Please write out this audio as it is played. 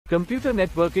Computer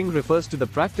networking refers to the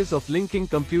practice of linking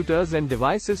computers and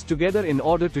devices together in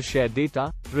order to share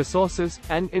data, resources,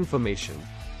 and information.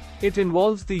 It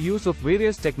involves the use of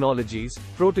various technologies,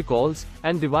 protocols,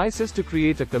 and devices to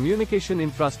create a communication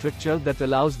infrastructure that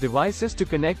allows devices to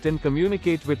connect and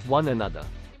communicate with one another.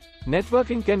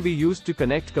 Networking can be used to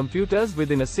connect computers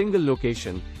within a single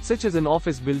location, such as an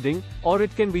office building, or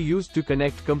it can be used to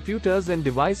connect computers and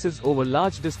devices over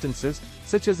large distances,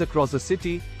 such as across a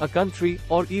city, a country,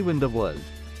 or even the world.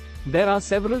 There are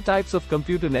several types of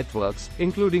computer networks,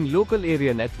 including local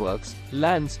area networks,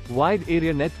 LANs, wide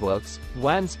area networks,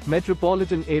 WANs,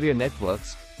 metropolitan area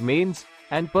networks, mains,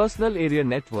 and personal area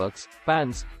networks,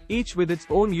 PANs, each with its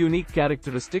own unique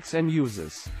characteristics and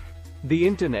uses. The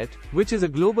Internet, which is a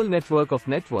global network of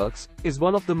networks, is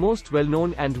one of the most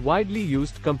well-known and widely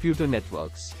used computer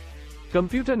networks.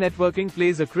 Computer networking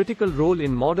plays a critical role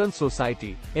in modern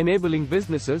society, enabling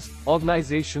businesses,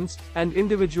 organizations, and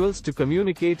individuals to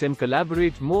communicate and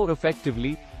collaborate more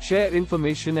effectively, share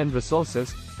information and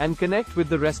resources, and connect with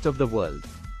the rest of the world.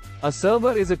 A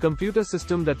server is a computer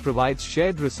system that provides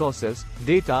shared resources,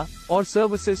 data, or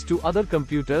services to other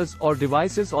computers or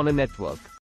devices on a network.